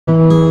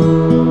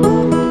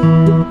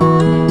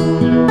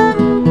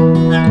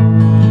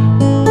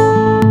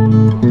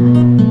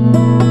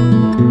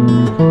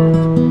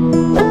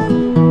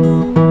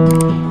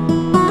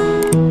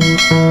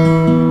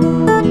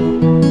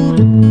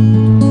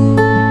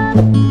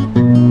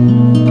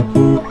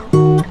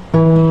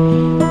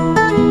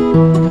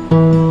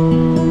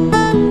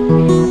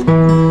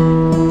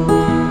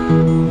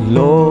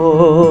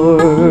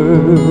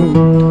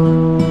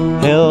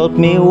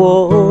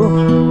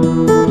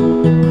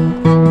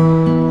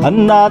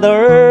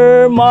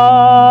Another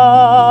mile,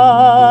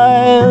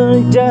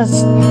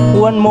 just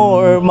one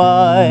more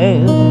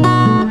mile.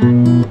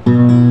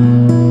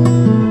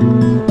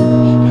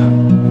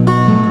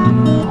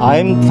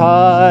 I'm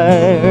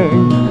tired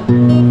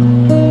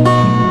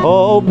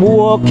of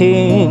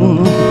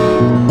walking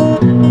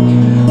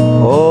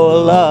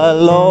all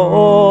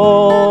alone.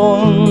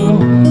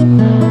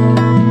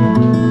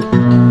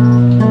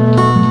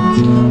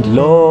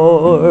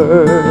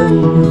 Lord,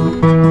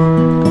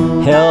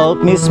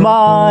 help me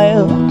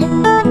smile,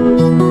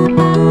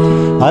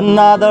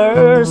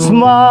 another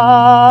smile,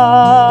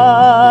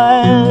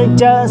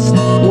 just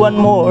one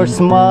more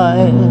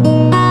smile.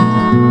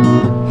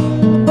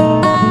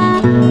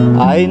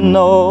 I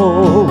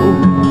know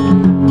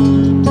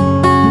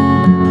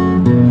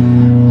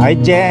I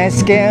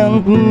just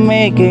can't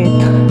make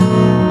it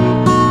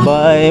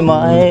by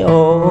my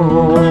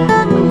own.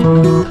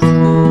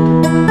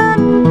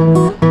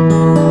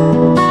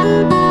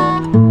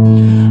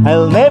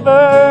 I'll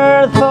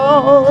never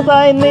thought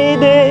I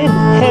needed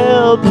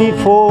help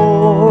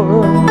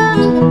before.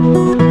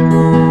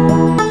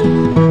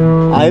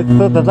 I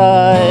thought that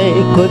I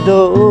could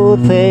do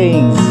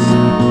things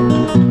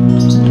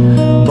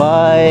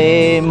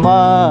by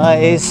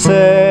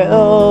myself.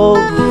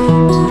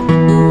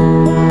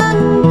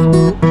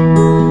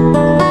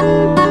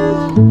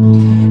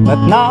 But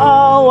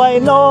now I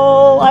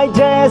know I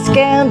just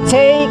can't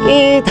take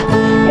it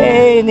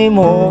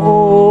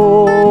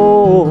anymore.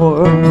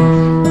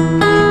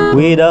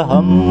 With a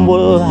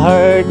humble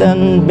heart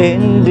and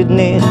bended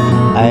knees,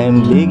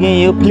 I'm begging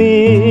you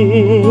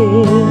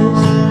please,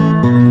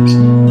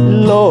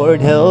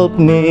 Lord help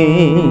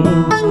me.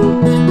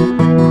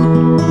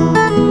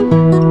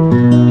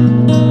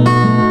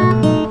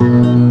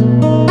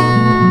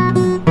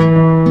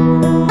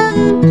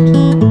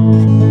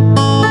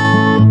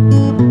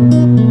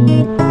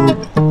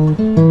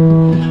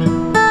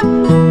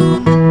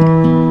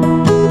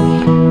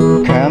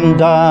 Come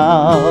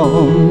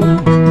down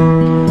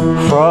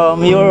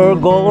from your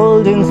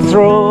golden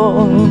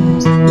throne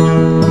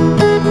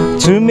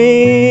to me,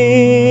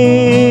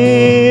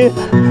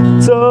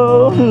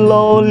 so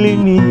lonely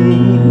me.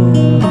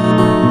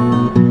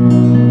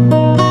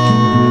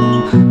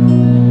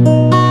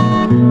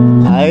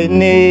 I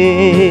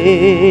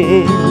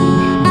need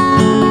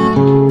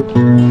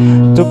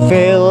to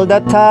feel the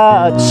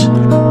touch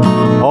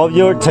of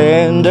your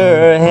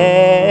tender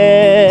hand.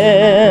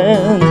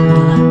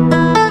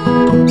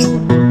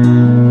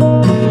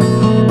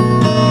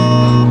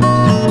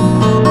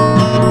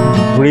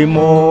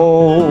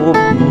 Remove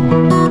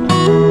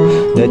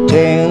the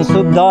chains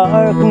of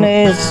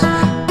darkness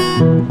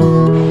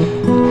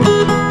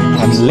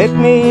and let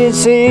me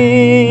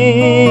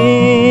see,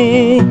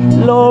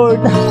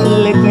 Lord,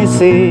 let me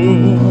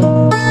see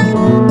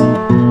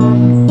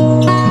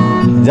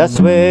just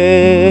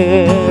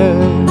where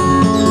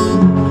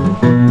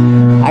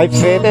I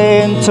fit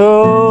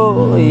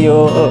into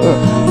your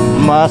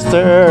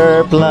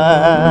master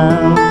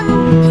plan.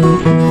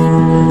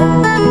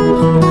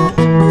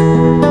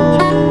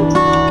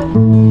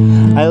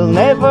 I'll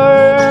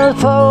never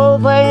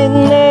thought I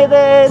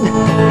needed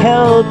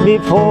help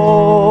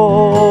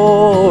before.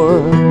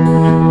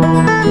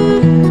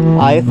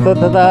 I thought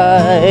that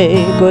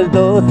I could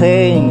do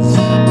things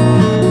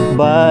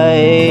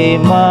by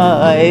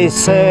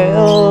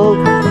myself.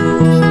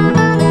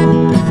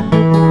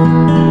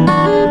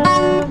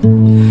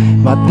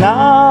 But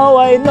now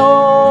I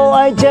know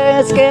I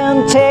just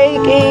can't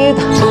take it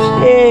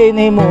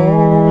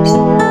anymore.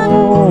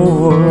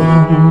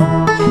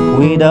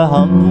 With a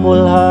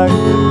humble heart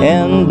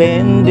and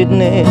bended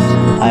knees,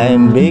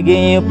 I'm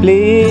begging you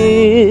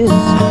please,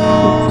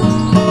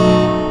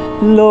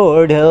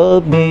 Lord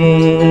help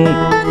me.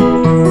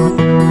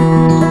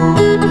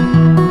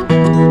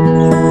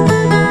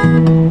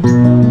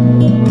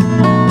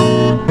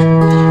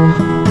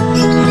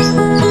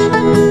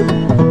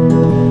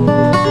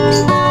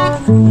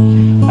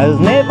 I've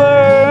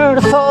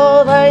never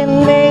thought I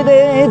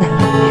needed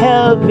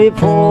help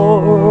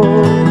before.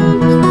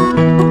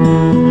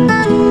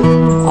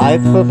 I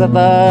thought that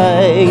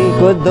I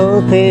could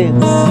do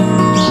things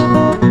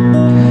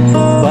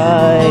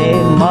by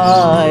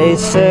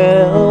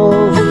myself.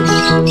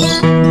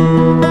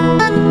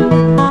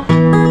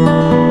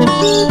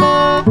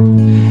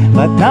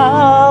 But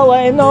now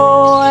I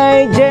know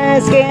I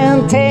just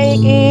can't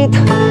take it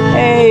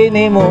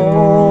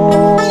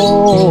anymore.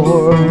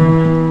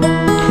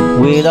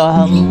 With a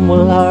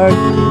humble heart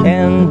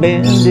and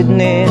bended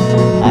knees,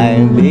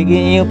 I'm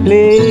begging you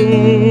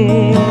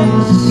please,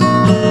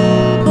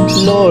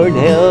 Lord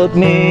help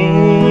me.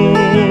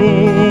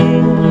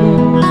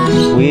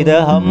 With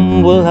a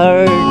humble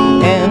heart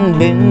and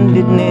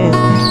bended knees,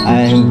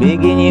 I'm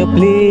begging you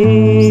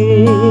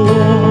please,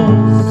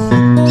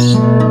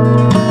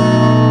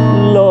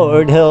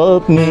 Lord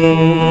help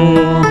me.